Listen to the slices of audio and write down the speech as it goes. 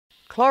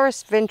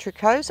Chloris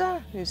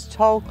ventricosa is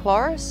tall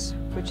Chloris,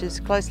 which is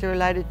closely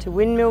related to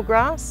windmill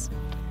grass.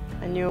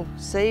 And you'll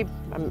see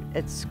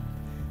it's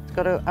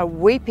got a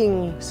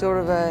weeping sort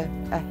of a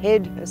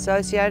head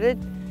associated,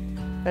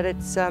 but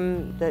it's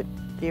that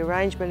the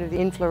arrangement of the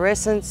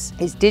inflorescence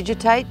is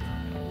digitate,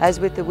 as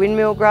with the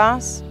windmill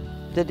grass.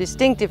 The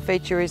distinctive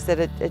feature is that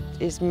it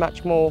is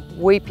much more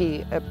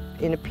weepy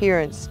in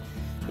appearance.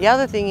 The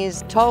other thing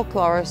is tall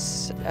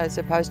Chloris, as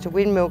opposed to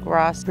windmill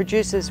grass,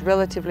 produces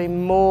relatively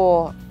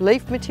more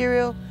leaf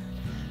material.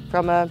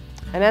 From an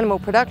animal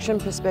production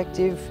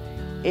perspective,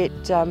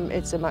 it's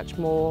a much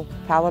more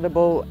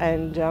palatable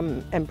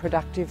and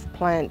productive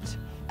plant.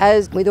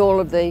 As with all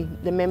of the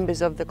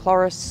members of the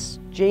Chloris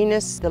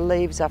genus, the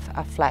leaves are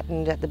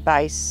flattened at the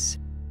base.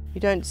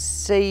 You don't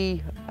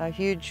see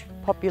huge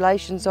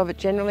populations of it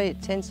generally.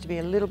 It tends to be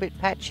a little bit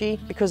patchy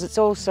because it's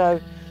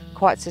also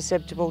quite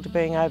susceptible to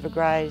being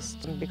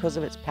overgrazed and because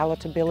of its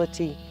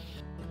palatability.